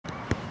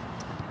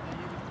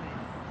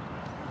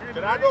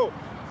Gerardo,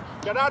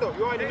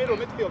 you're in the middle,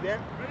 midfield, yeah?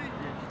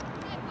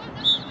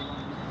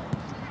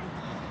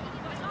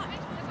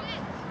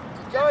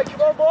 Joey,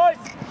 come on, boys!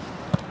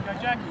 Go,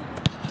 Jack.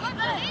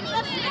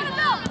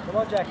 Come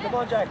on, Jack, come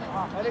on, Jack.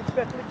 I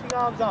expect lifting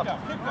arms up.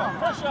 Keep going,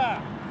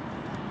 pressure!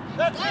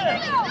 That's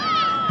it!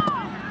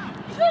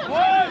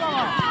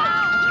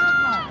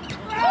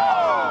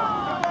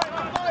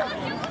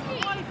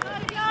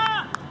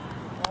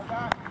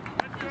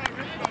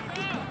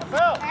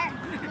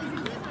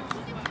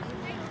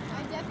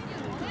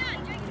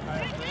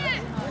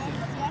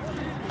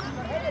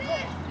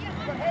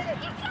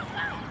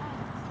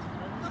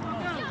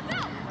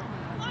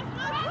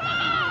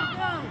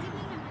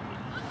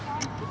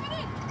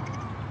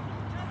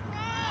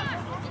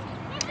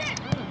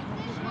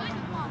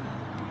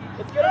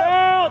 Let's get it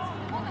out!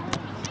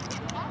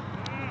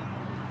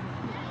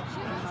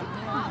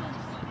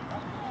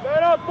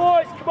 Man up,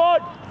 boys, come on!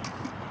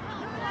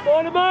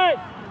 Find a man!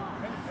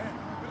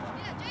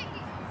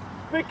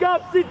 Pick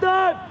up, sit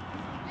down!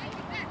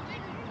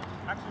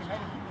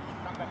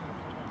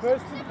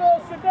 First to the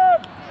ball, sit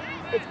down!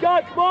 Let's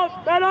go, come on,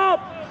 man up!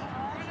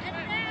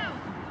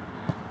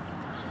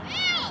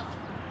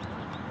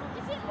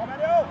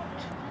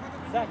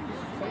 Zach,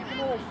 so you can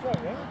always throw,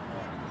 yeah?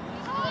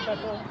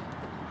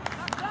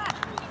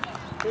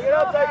 Bring it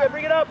up, Zach,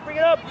 bring it up, bring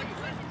it up!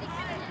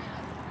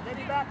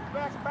 Steady back,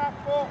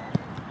 full.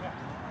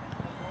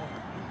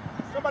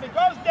 Somebody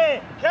goes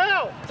there!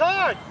 Cal,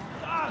 time!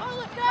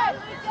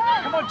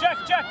 Come on, Jack,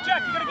 you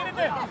gotta get in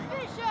there!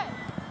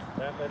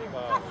 Don't let him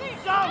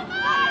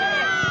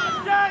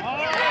Jack!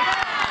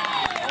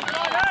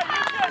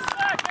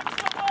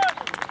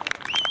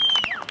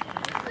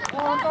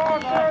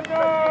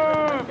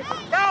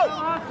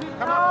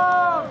 Come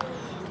on!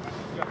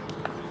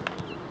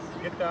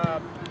 Get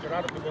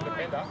Gerardo to go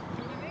defender,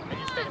 and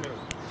you stay in the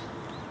middle.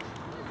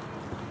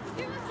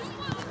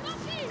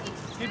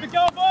 Keep it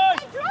going, boys!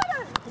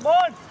 Come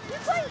on!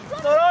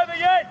 It's not over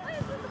yet!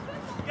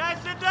 Guys,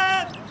 sit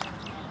down!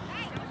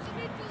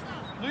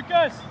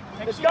 Lucas!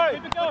 Let's go!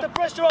 Put the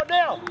pressure on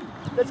now!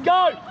 Let's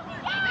go!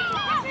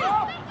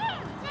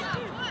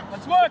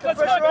 Let's work, let's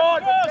pressure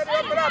work! on!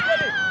 Open up,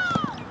 ready!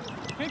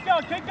 Keep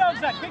going,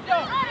 Zach, keep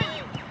going!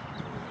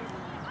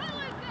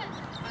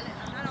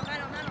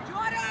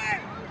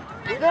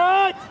 Win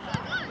it!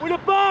 Win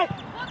it back!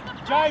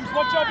 James,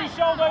 watch over your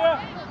shoulder here!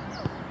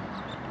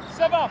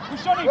 Seba,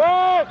 push on him!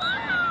 Go!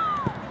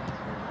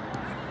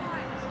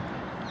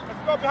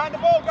 Let's go behind the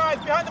ball, guys,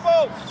 behind the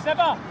ball!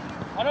 Seba,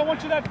 I don't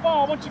want you that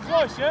far, I want you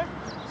close, yeah?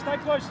 Stay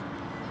close.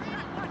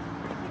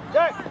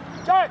 Jack!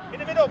 In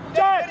the middle,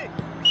 Jack!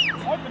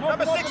 Open,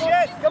 Number 6, open.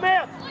 yes! Come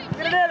out!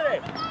 Get it out of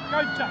there!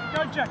 Go,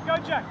 Jack! Go!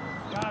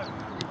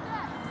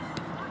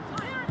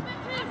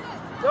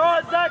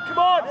 Alright, Zach, come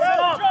on!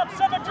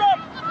 Seba, drop!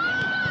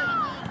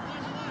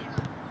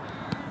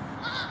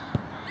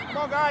 Come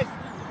on, guys!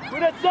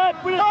 Win it,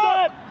 Zach! Win it,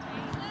 Zach!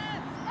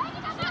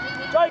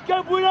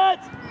 Jacob, win it!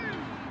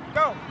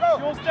 Go!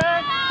 Yours,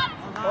 Dan!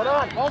 Hold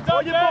on! Well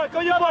done, Go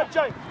your block,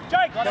 Jake!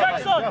 Jake,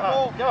 Zach's on!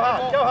 Go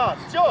hard!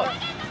 It's yours!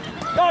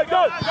 Go!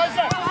 Go,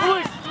 Zach!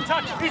 Luis!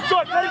 Touch!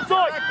 Inside, cut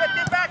inside!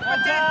 Back, Well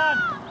done!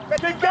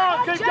 Keep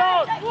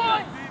going!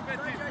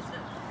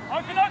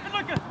 Open,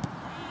 Lucas!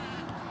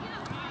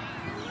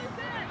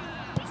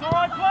 It's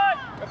alright, play!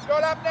 Let's go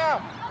up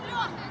now!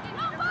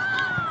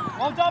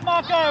 Well done,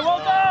 Marco! Well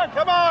done!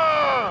 Come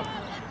on!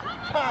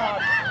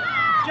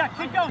 Jack,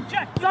 keep going,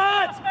 Jack!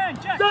 Zach! Last man,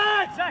 Jack!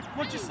 Zach,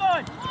 watch your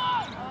side!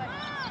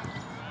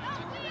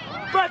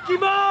 Back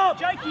him up!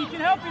 Jakey, you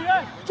can help him,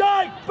 yeah?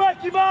 Jake,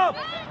 back him up!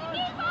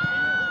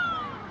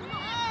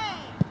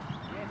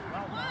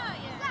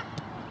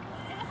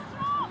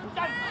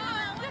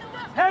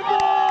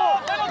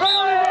 Handball!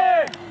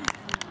 Penalty!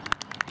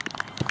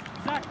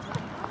 Zach!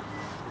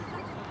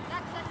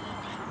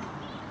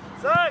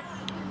 Zach!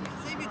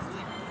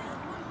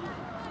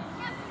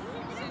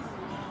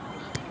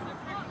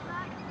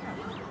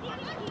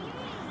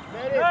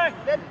 Hey, guys,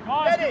 get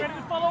ready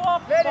to follow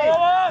up! Ready.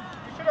 Follow up!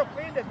 You should have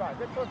cleaned it, man.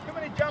 There's too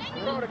many jumps to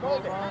throw the goal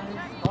there.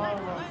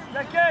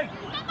 Jackie!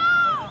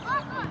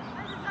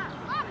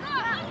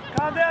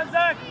 Calm down,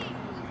 Zach!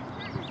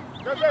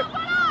 Joseph!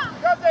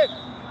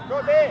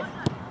 Go there!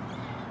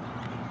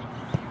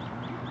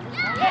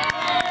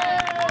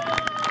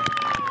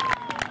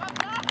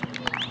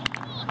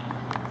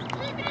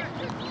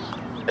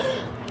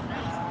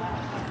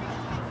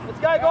 Let's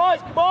go,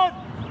 guys! Come on!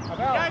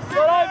 It's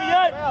not over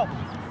yet!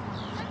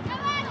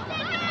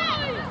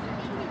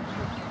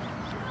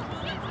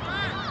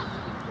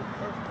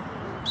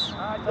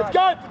 Let's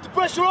go! Put the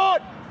pressure on!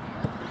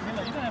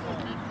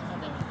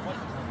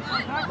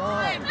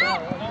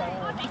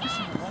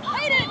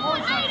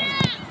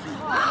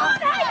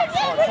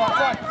 Well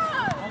done.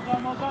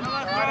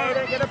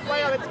 Hayden, get a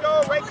player. Let's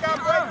go. Wake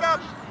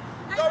up.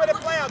 Go with a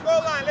player.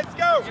 Goal line. Let's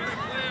go.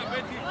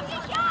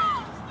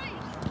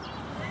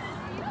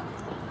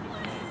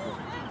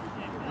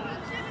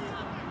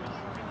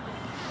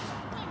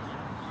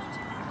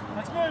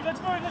 Let's move.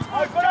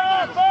 Open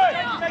up!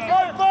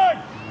 Move!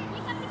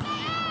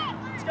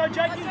 Let's go,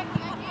 Jakey.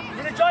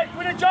 Jake,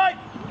 win it, Jake!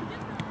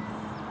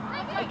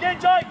 Again,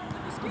 Jake!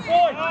 Good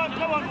boy!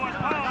 Come on, boys.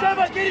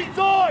 Seba, get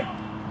inside!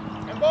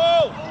 And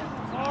ball!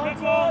 Let's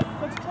drop,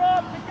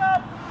 pick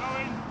up!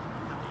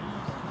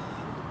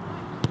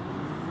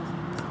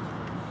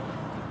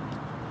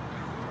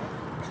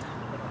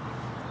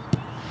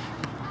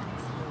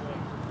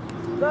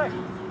 Go in.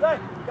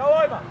 Jake, go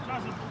over!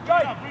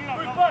 Jake, Bring it up,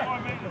 move go, back!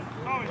 5 metres.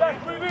 Go in. Jake,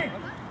 move in!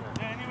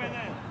 Yeah, anywhere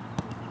there.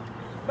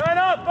 Man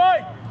up,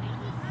 boy!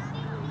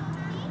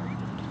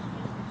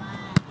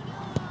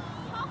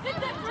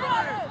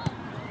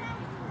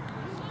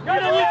 Go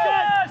to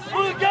Lucas!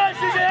 Lucas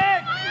is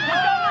ahead!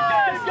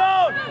 Keep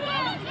going!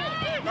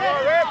 No,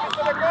 ref, it's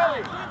for the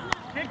goalie.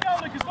 Keep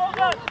going, Lucas. Well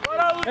done.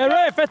 Hey,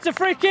 ref, it's a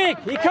free kick.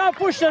 He can't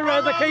push it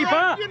around the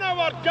keeper. You know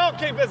what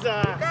goalkeepers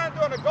are. You can't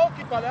do on a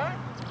goalkeeper, though.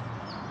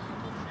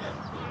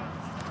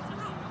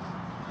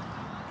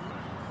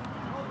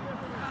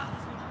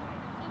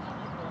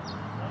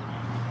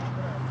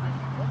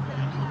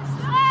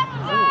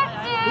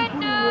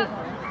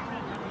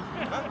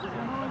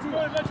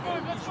 Let's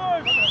move.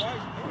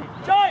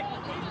 Jake!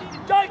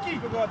 Jakey!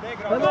 Good one there,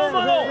 No, good no, on.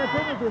 no, no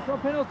penalty. It's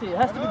not penalty. It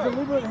has to be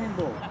deliberate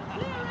handball.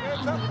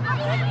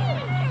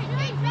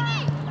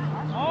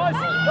 Nice!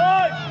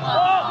 Nice!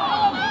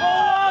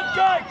 Ball on,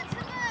 Jake!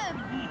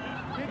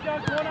 Keep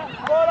going, corner.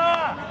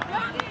 Corner!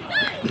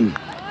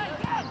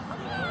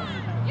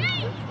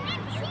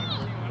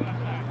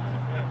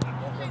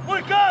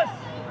 Lucas!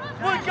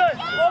 Lucas!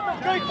 On the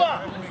keeper!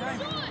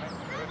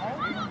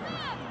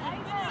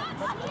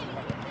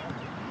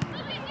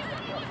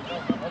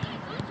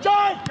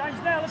 Jake! James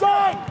now, let's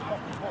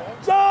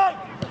Jake! Jake!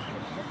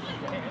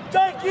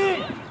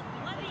 Jakey!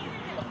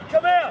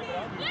 Come out!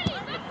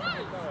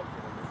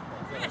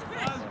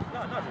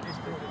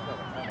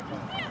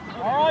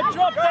 All right,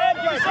 drop down.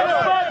 Give us Come some on,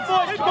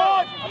 boys, come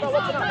on!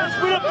 Let's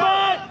win it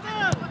back!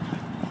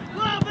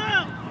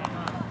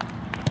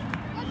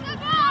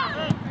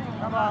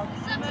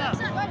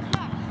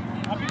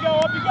 Up you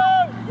go.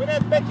 Win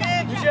it, Becky.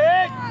 Use your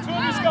head! Two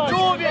of these guys. Two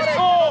of you,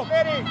 four!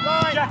 Ready,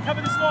 line. Jack,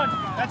 cover this line.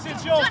 That's it,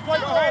 it's yours. Great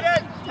Go, ball.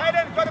 Hayden,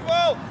 got the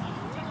ball.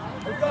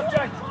 We've got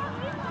Jake!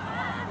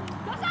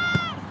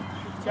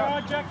 Go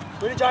on, Jack.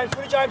 Win it, James,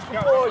 good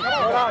boys!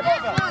 Well done.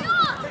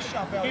 Push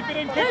up, Bill. Keep it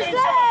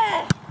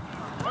inside.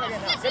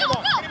 Get him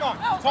on.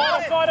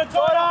 Tighter.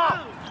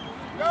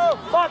 Go.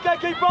 Fuck it,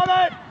 keep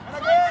running! And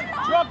again.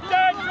 Drop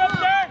down.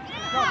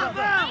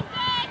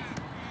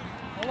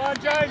 Hold on,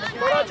 James.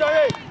 Well done,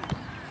 Jakey!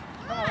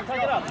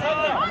 Take it up.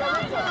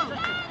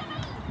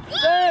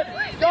 Sam,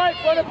 Jake,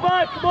 run it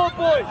back! Come on,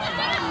 boys!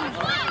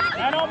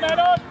 Man on.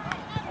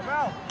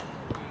 Well.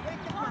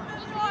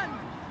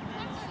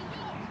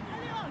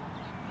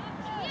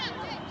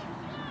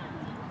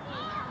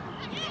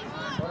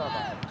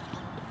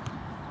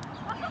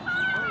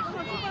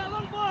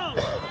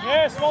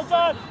 Yes, well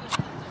done.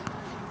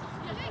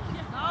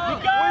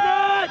 Keep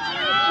going.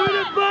 Win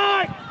it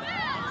back!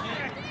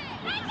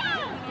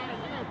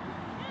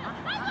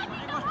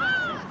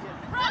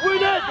 Win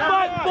it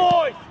back,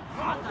 boys!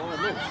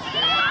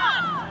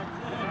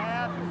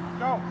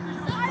 Go.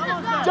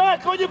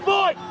 Jack, on your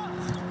boy!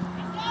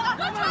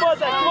 Come on,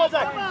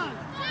 Zach!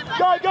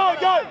 Go!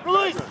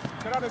 Release!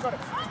 Get up, got it.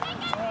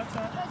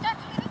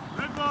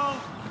 Good ball.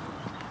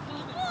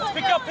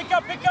 Pick up.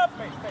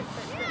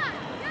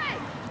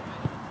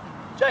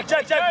 Jack, behind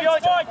James, you!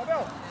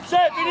 Bill.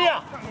 Sam, in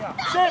here!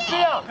 Sam,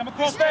 here! Come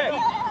across Sam!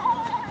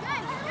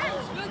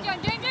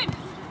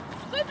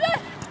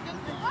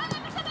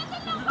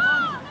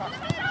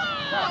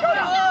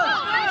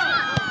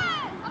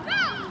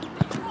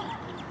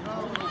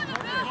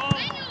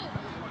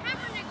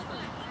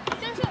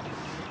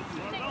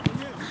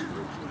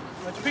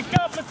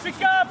 Let's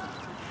pick up.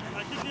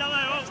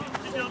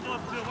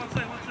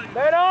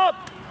 Man up!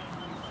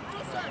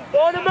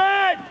 On the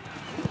man!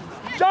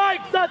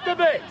 Jake, that's the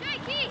bit!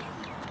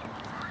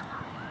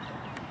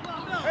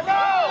 And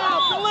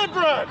go.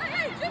 Deliberate!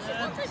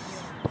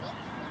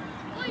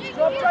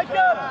 Drop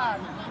Jacob!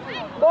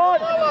 Come on,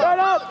 man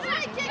up!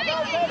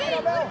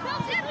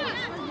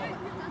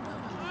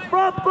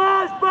 Front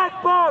bars,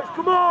 back bars,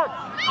 come on!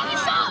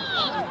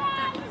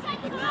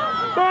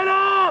 Man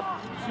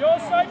up! It's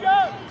yours,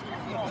 Savior.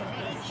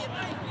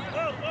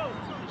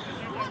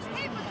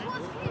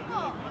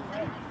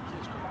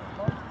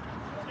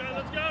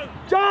 Let's go.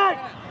 Jake!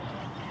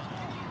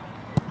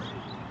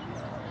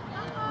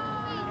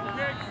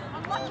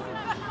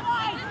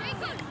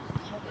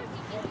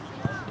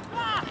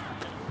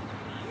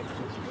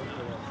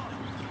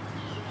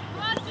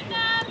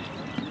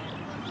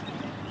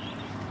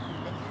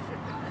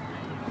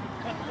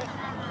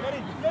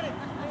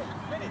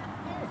 Ready.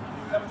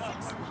 Number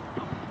 6.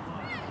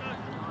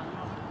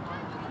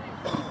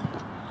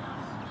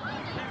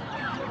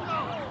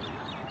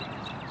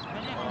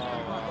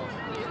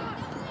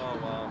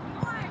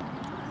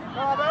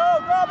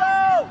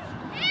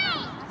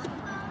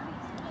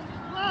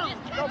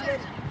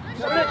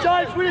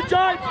 Win it,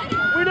 James!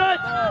 Win it!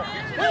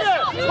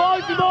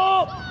 Close him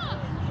off!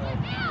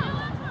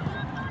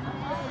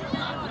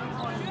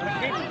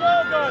 Keep the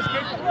ball, guys.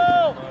 Keep the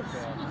ball.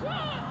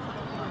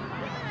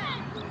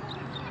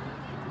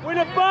 Win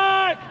it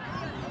back!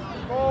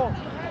 Ball.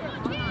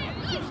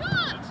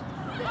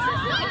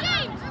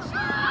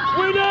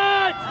 Win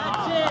it!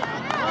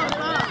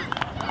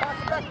 Pass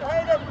it back to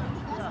Hayden.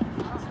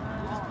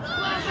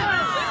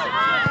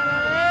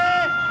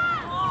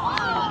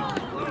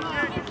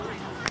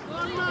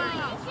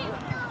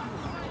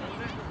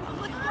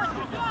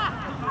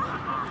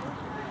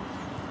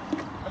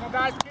 Come on,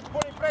 guys, keep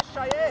putting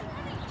pressure, yeah?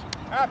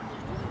 Up,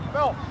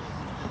 Phil.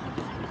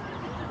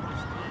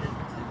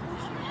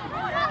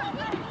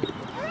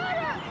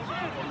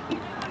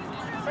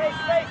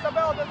 Face,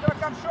 Abel, that's gonna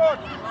come short.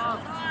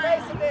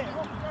 Face it in.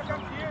 Look, it's gonna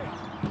come to you.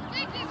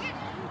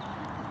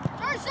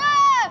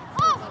 Joseph!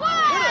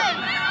 Halfway!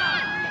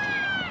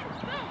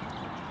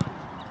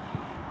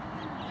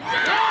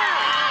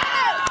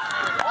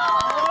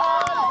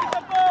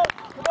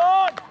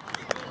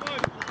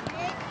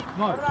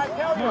 Come on! What did I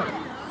tell you?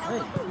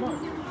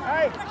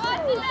 Hey!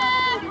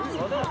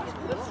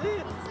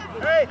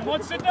 Hey! Come on,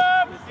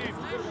 sydenham!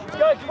 Let's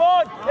go, come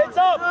on! Heads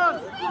up!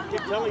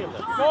 Keep telling him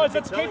that. Guys,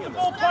 let's keep the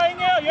ball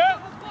playing out, yeah?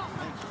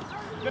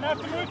 You're going to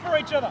have to move for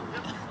each other.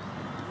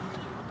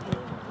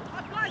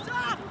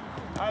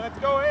 Alright, let's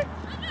go, eh?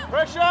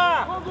 Pressure!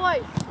 Come on,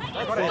 boys!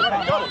 Got it.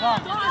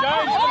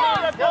 James, come on,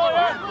 that ball,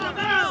 yeah?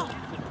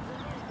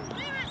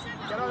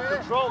 Get on here.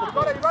 Control. You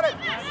got it. That's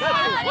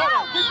it,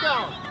 well, keep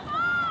going!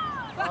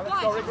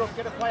 Let's go, Rick,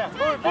 get a player.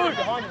 Move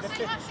behind you, that's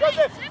it.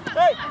 Joseph,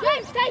 hey!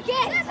 James, take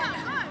it!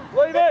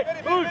 Leave it!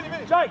 Move!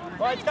 Jake!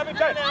 Right, it's coming,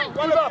 Jake.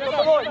 Move up the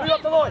line! Move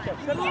up the line!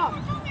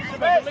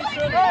 Hey!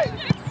 Hey!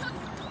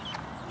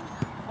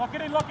 Lock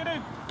it in, lock it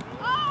in.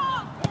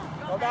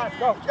 Go, guys,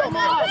 go. Come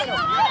on!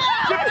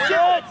 Chip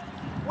it!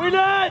 Win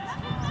it!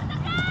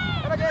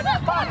 And again,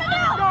 pass.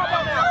 Go,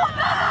 now.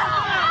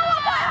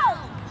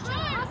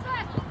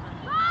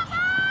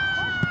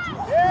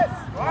 Yes!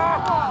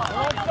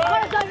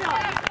 Where's that now?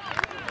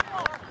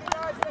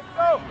 Guys, let's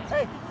go.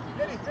 Hey,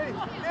 Diddy.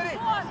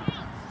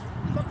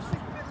 Stop 6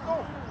 minutes, go.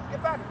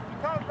 Get back. You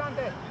can't run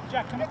there.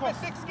 Jack, come Get across.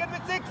 with 6.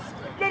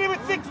 Diddy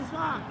with 6.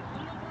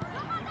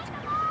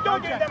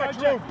 Don't give Jack, them go, much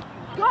Jack. room.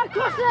 Go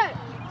across it!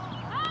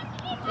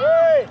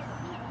 Hey!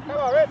 Come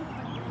on, Red.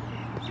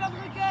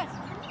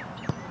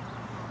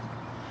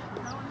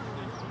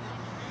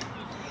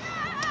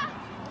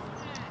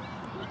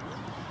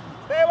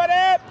 Stay with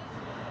him.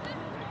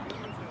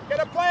 Get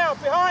a player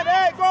behind.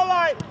 Hey, goal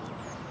line.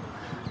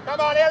 Come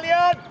on,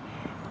 Elliot.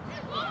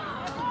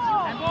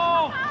 And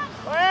ball.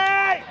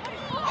 Hey!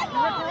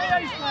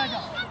 Referee,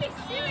 flagger.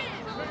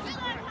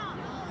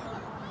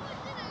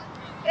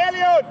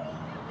 Elliot.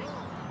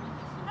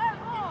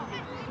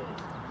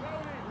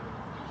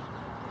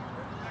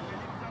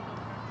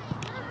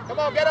 Come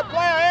on, get a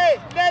player. Hey,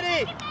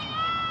 Neddy.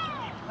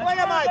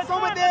 Player, mate.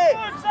 Someone there.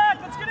 Let's go, Zach.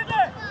 Let's get in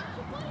there.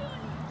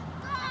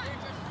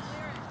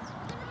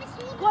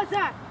 What's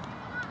that?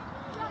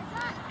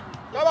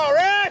 Come on,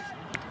 ref.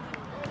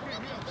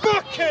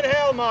 Fucking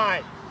hell,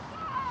 mate.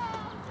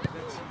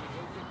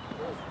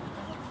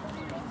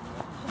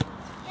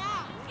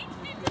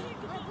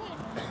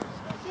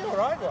 You all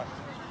right, what?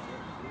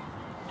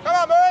 Come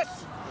on,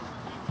 Moose.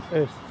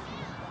 Yes.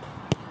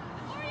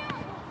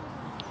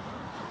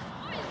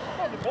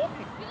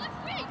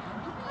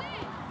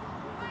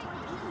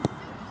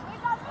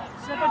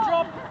 Seba,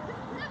 drop.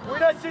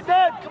 Win it,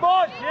 Sydney! Come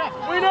on!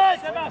 Yeah. Win it!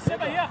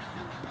 Seba, here.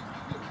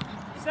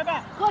 Seba.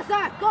 Go,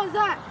 Zach! Go,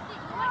 Zach!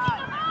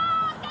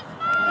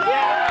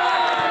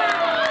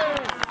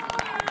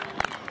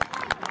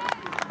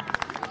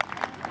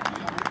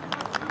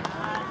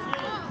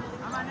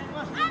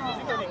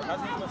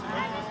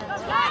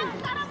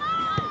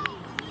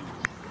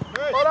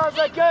 Well done,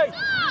 Zaki!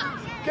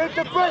 Keep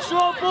the pressure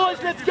on, boys!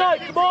 Let's go!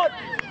 Come on!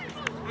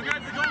 Okay,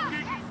 the goal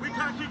kick, we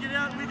can't kick it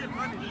out, we get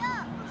punished.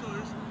 That's all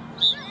it is.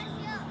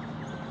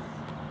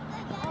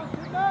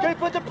 Keep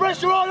put the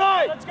pressure on,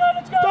 eh? Let's go,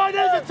 let's go. Don't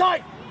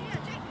hesitate!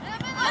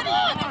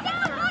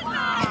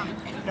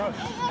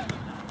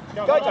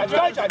 Go, James!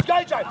 Go, James!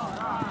 Go, James!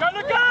 Go,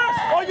 Lucas!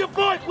 On your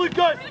feet,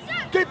 Lucas!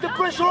 Keep the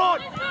pressure on!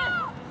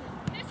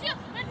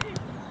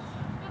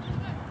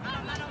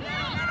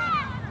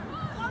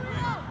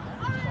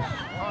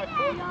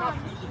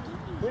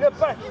 Win it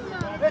back!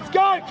 Let's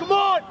go! Come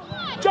on!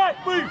 Jack,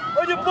 move!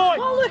 On your feet!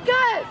 Go,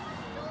 Lucas!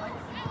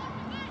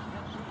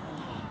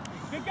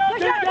 Keep going,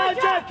 Keep going,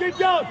 Jack! Keep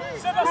going!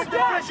 Seba, Keep the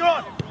stop. pressure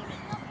on!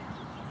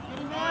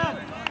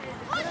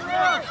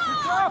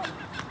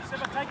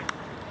 Seba, take it.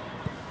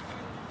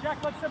 Jack,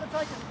 let Seba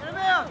take it. Get him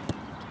out.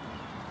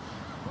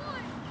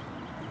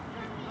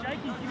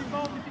 Jakey, get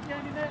involved if you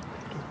can in there.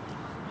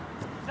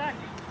 Zach,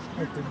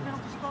 move to the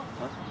penalty spot.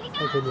 Let's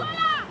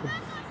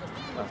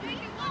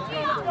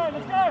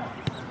go.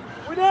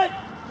 Win it!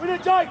 Win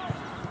it, Jake!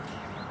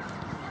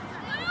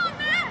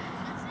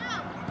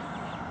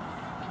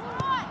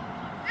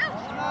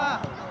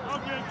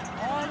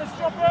 Alright, let's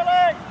drop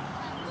early.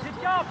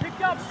 Pick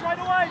up, straight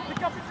away.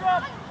 Pick up and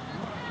drop.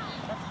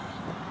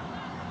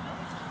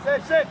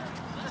 Seb,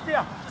 just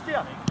here.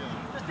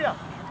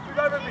 Move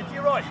over a bit, to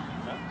your right.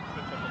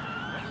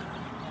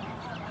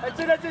 That's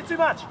it, too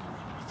much.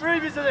 Three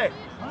of you are there.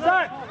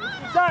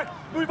 Zach,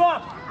 move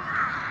up.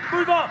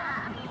 Move up.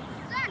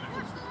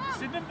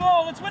 Sydenham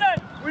ball, let's win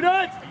it. Win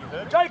it.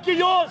 Jakey,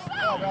 yours.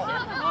 Come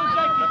on,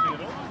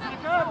 Jakey.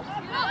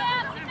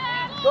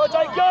 Go,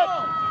 Jacob.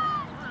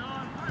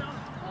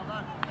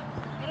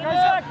 Go,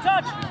 Zach,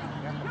 touch.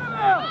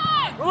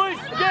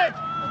 Release, again.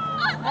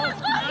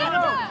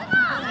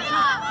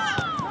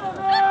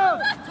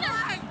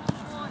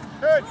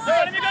 Good, You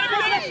got him, you got him, you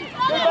got him.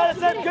 Keep at it,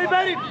 Seb. Keep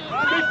at him.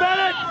 Keep at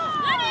it.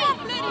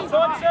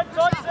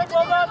 Tight, Seb,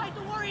 well done.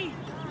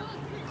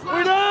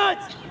 Win it.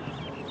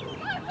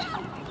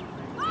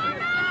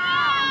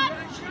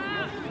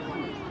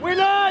 Win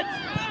it.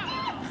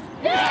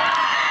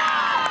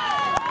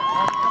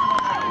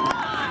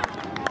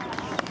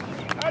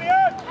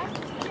 Adios!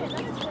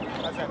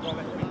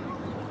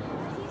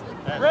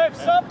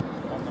 Refs up.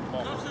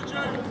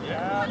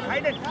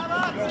 Hayden!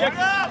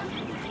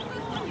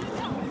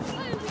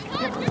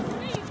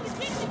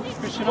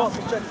 Christian off,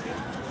 Christian.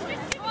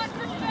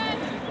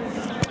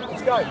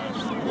 Let's go.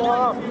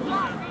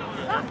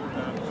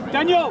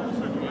 Daniel,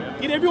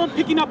 get everyone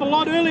picking up a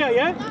lot earlier,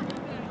 yeah?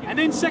 And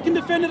then second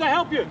defender to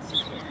help you.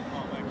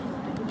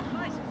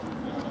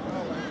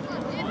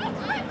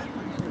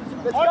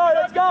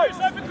 Let's go.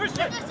 Open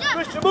Christian.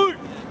 Christian, move.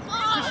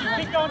 Christian,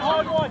 keep going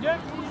hard wide, yeah?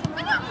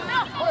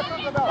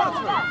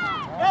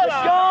 Let's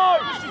go.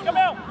 Christian, come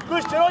out.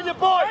 Christian, on your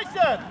bike.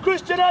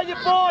 Christian, on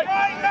your bike.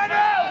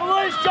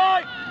 Release,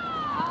 Jake.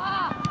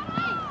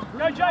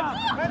 Go, Jake.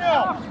 Win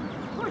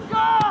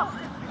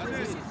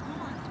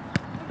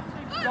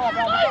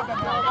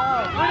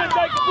it,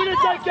 Jacob. Win it,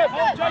 Jacob.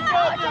 On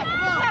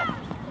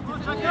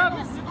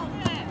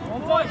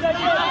time,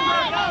 Jacob.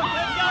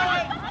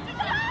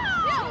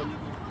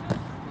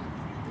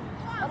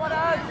 Come on,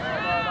 Az!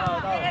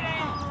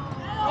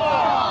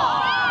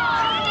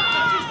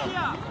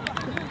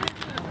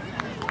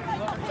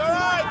 It's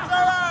alright, it's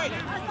alright!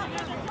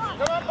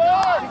 Come on,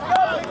 boys!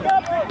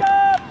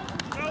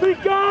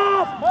 Pick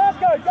up.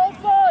 Marco, goal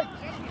side.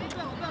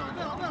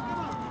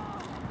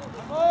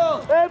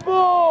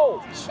 Handball.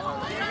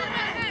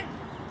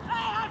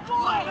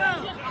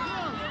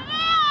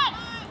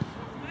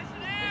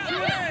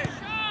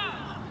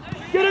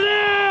 Get it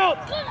out.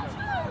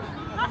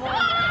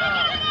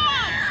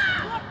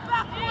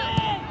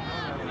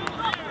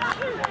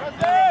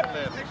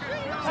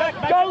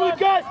 Go,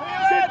 Lucas.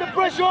 Set the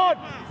pressure on.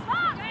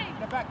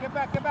 Get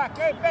back!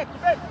 Hey,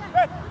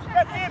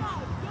 bet him!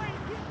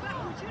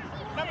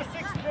 Number 6,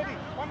 ready.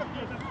 One of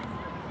you.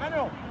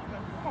 Manuel,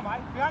 come on,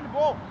 mate, behind the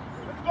ball.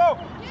 Let's go!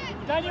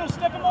 Daniel,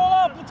 step them all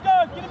up. Let's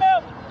go. Get him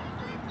out.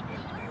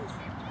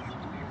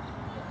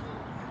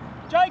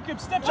 Jacob,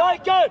 step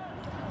up.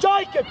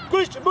 Jacob.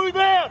 Christian, move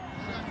out.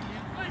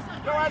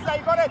 Go, Asa,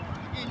 you got it!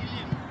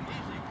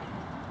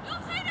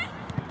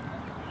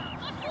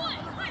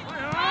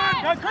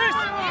 Go, Chris.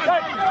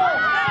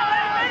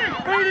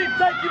 Beat him,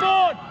 take him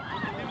on.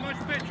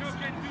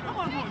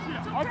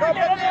 Go,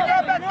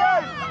 back, go!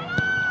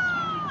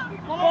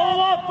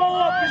 Follow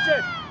up,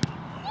 Christian.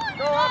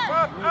 Go up!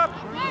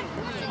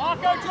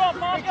 Marco, drop,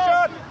 Big Marco.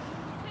 shot!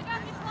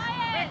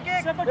 Big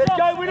kick! Seppa, Let's drop.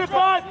 go, win it,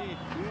 bud.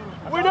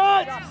 Win it.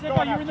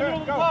 Seppa, you're in the middle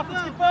of the park.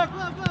 Let's get back.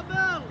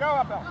 Go,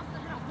 Abel!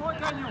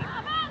 Daniel.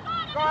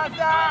 Go,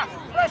 Asa!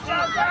 Pressure,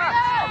 Asa!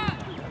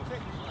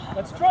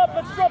 Let's drop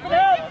it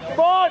out. Come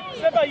on.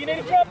 Seppa, you need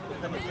to drop.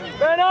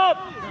 Man up.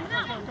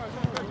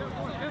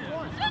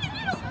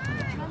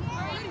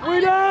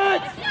 Win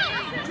it.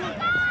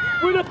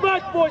 Win it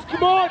back, boys.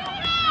 Come on.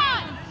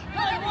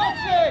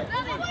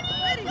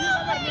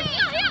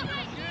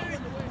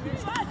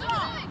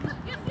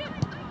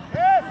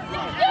 Yes!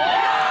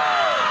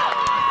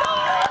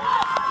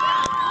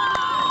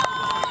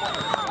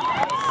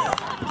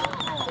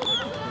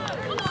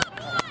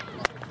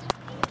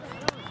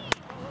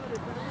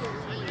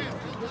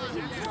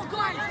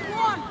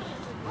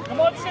 Come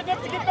on, Sydenham,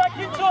 to get back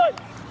into it.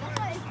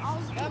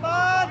 Come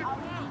on!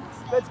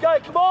 Let's go.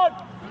 Come on.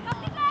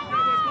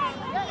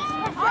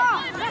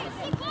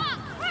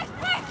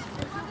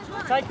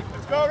 Take it.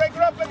 Let's go, Rick,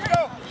 let's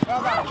go!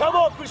 Well done. Come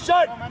on,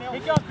 Christian.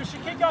 Keep going,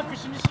 Christian. Keep going,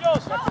 Christian. It's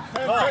yours. Time.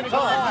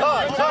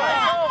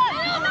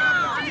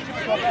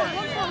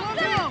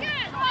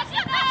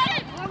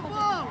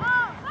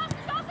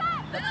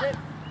 That's it.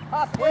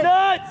 Pass Win it.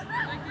 it.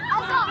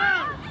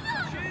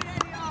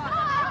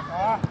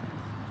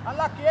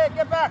 Unlucky, yeah,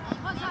 get back.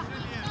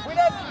 Win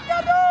it,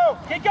 Ricardo!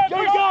 Keep going, Go,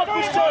 Christian. go,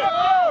 Christian.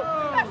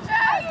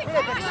 Win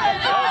it,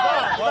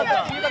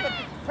 you got the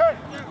turn.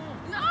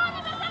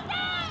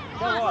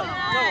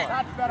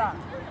 That's better.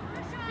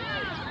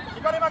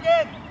 You got him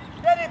again.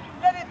 Get it,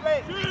 play.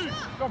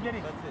 Go get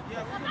it. Come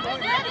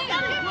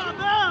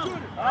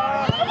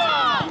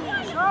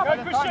on. Go,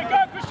 Christian. Go,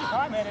 Christian.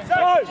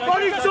 Go.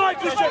 Run inside,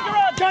 Christian.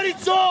 Get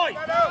inside.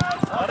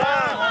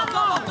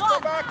 Let's go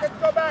back. Let's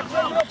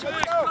go.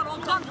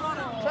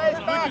 Chase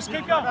back. Lucas,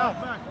 keep going.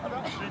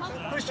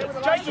 Christian.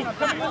 Jakey,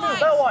 come in the middle.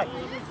 That way.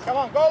 Come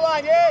on, goal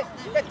line, yes.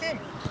 Get him.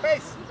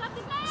 Space.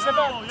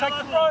 Seppa, take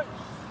the throw.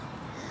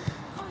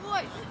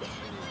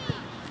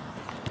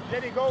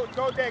 Jenny, go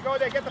there.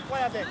 Get the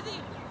player there.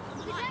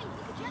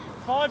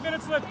 5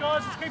 minutes left,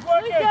 guys. Let's keep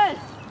working. Lucas!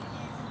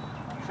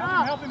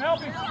 Help him.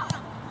 Let's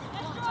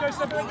go,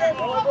 Seb. Let's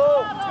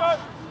go.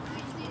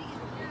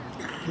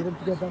 Get him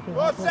to go back and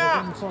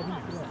Rosa!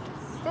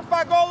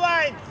 Super goal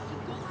line!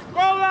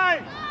 Goal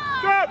line!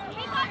 Stop!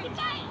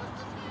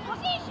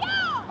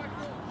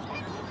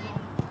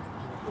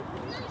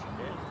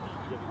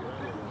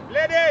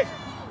 Lady!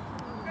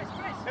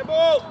 The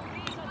ball!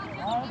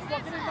 Let's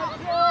lock it in, let's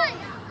drop.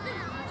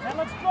 Now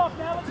let's drop.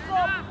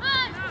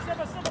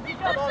 Seba,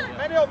 pick up.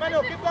 Manuel,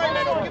 keep going,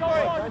 Manuel, keep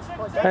going.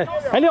 Hey,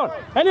 Helion!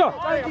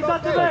 He's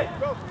up to me.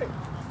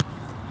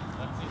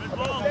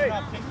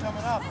 Keep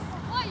coming up.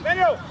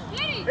 Manuel!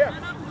 Here.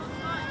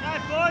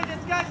 Guys, boys,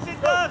 let's go, sit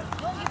down.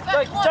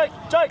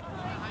 Jake.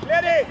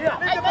 Lady!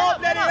 Leave the ball,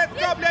 Lady! Let's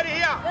drop, Lady,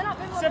 here!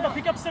 Seba,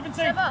 pick up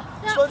 17.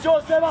 This one's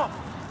yours, Seba.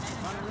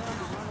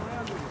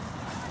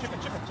 Chip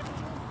it.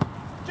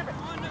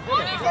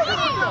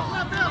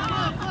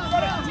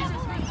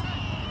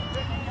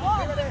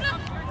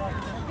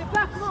 Get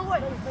back, come on,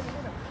 wait.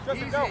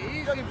 Just go.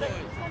 Easy, boys.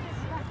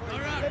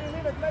 Lady,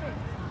 leave it.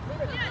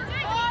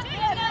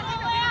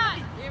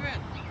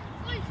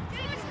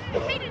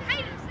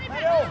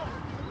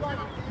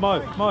 Mo.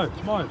 Hey,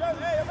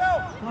 Abel!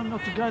 Tell him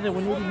not to go there, we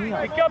need him here.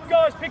 Pick up,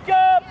 guys, pick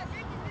up.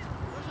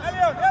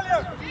 Elliot!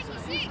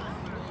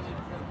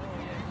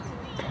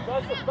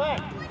 Guys, look back.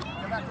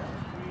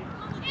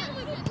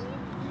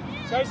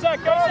 Go, Zach.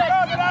 Get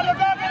out of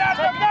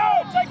Go.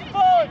 Take it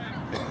forward.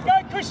 Go,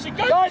 Christian.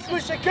 Go,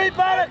 Christian. Keep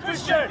at it,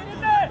 Christian.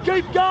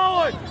 Keep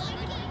going.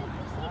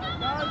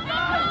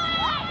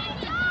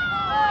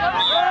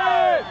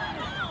 Hey!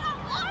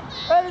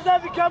 How does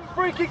that become a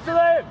free kick to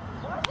them?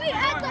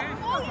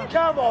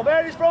 Come on,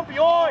 man. He's from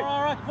behind.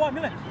 All right, quiet,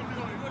 minute.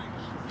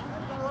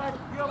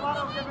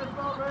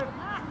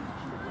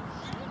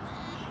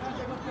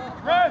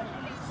 Ref,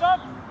 sub.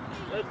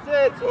 That's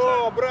it!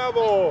 Oh,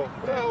 bravo!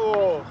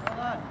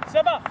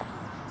 Seba,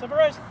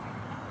 rest.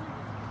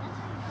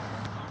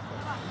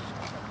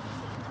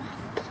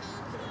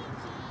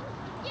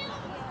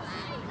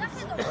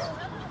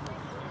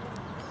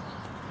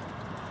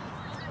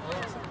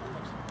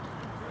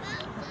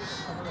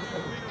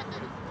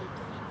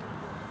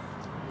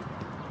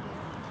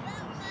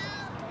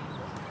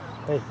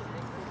 Hey.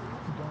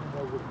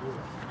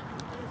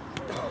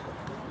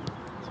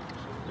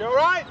 You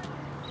alright?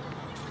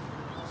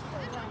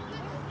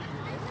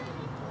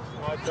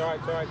 Oh, it's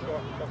alright.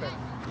 Okay.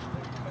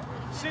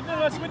 Sydney,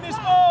 let's win this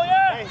ball,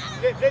 yeah?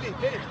 Hey, Lady,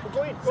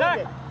 go in. Zach.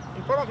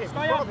 In front of him,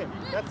 Stay up.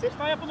 That's it.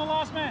 Stay up on the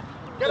last man.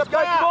 Get Let's a go,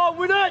 player. come on,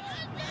 win it.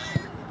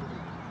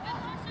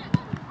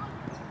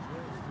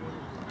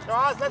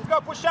 Guys, let's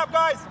go, push up,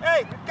 guys.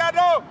 Hey,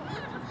 Ricardo.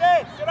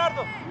 Hey,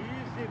 Gerardo.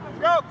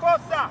 Go,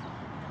 closer.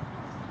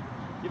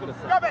 Give it a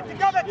Go, Betty.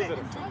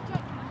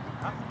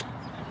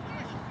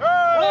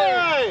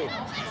 Hey!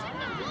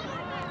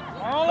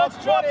 Oh, let's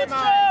drop. Let's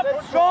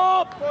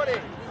Drop. 40.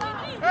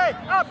 Hey,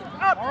 up.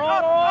 All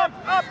right.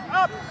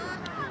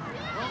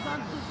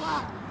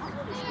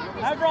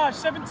 Average,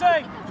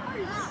 17.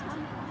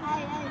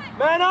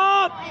 Man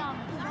up.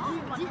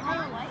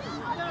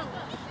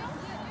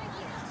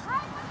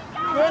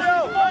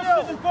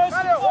 First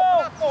and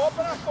goal.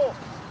 Open up, goal.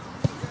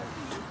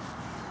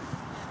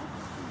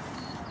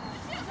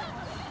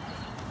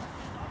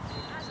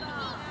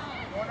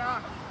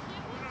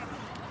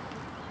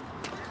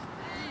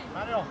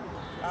 Manuel,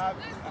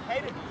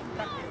 Hayden,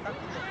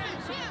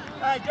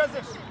 hey,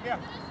 Joseph, here.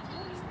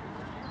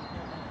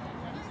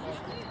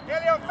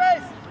 Get your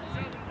face.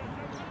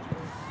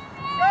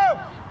 Go.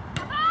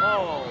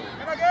 Oh.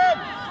 And again.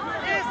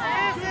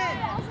 Easy.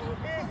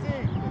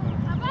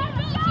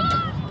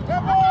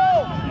 Come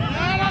on.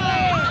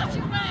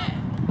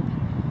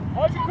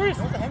 Hold you, Chris.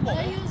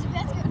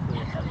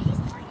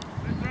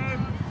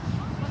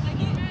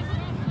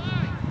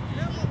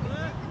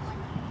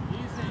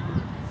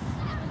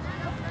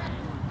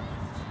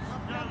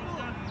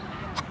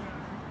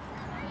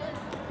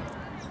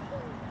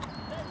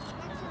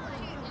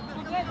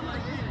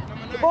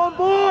 Come on,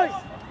 boys.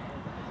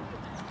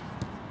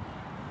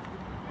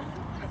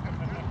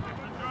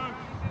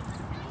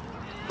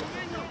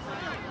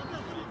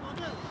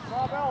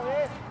 Bell,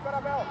 here. Got a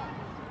bell.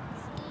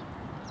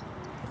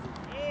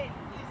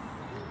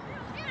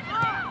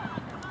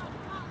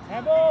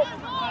 Handball.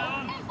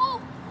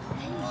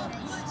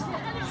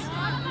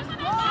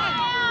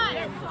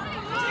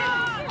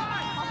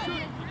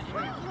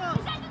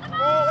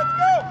 Oh, let's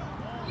go.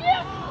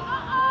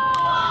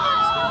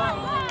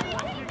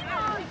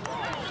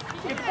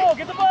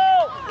 Get the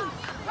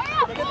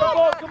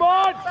ball. Come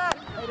on.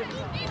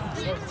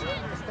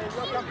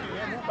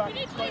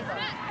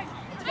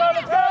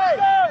 Let's go.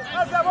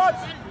 How's that watch?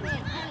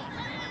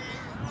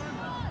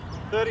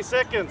 30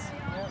 seconds.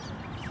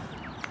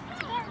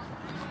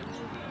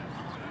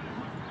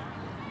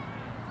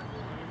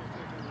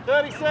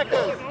 30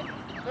 seconds.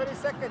 30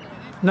 seconds.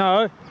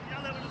 No.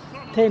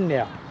 10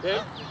 now.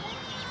 Yeah.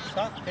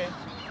 Start 10.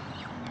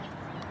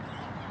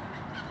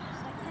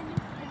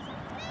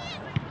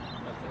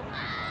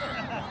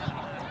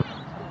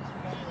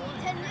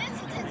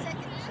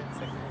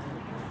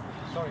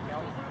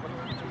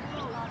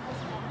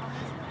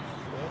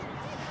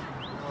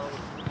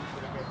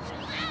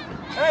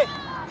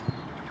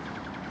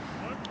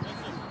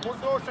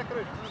 Door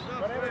secret.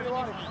 Whatever you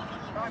want.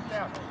 Time's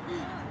out.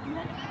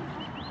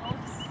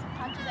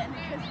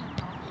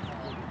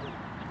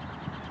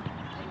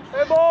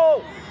 Hey,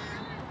 ball!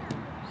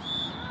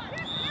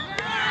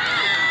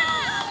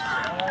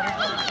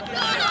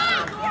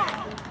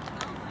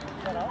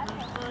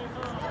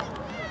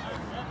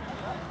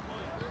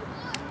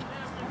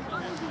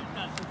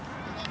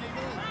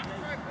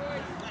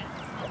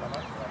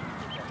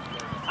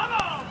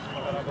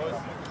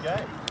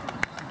 Okay.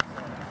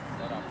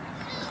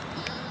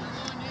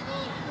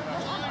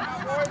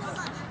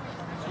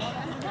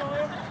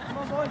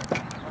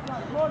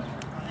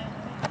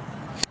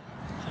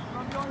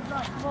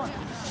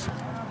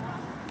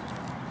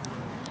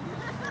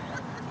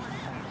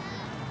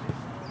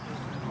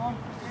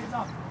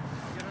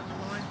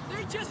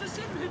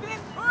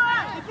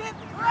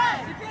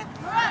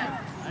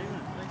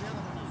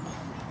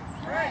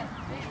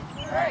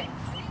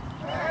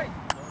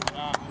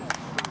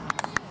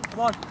 Come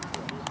on.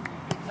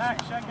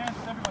 Zach, shake hands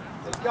with everybody.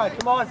 Let's go,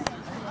 come on.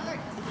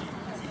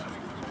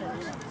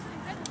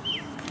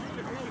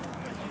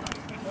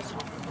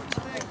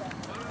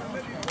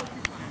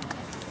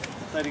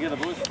 Stay together,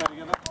 boys. Stay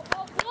together.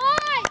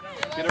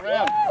 Get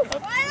around.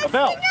 A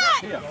bell.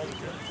 Here.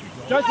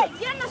 Joseph.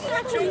 Get in the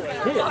circle. Here.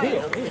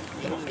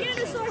 Get in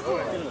the circle.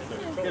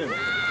 Get in.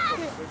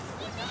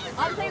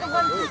 I'll take the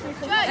 1, 2, 3,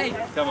 4.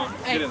 Hey, Come on.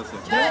 Get in the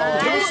circle.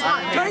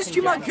 Can I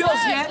rescue my girls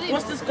yet?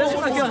 What's the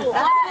score? My girls.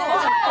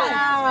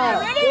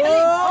 ready?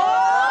 Oh!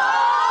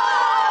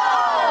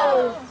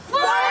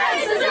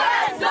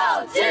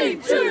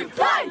 Team 2,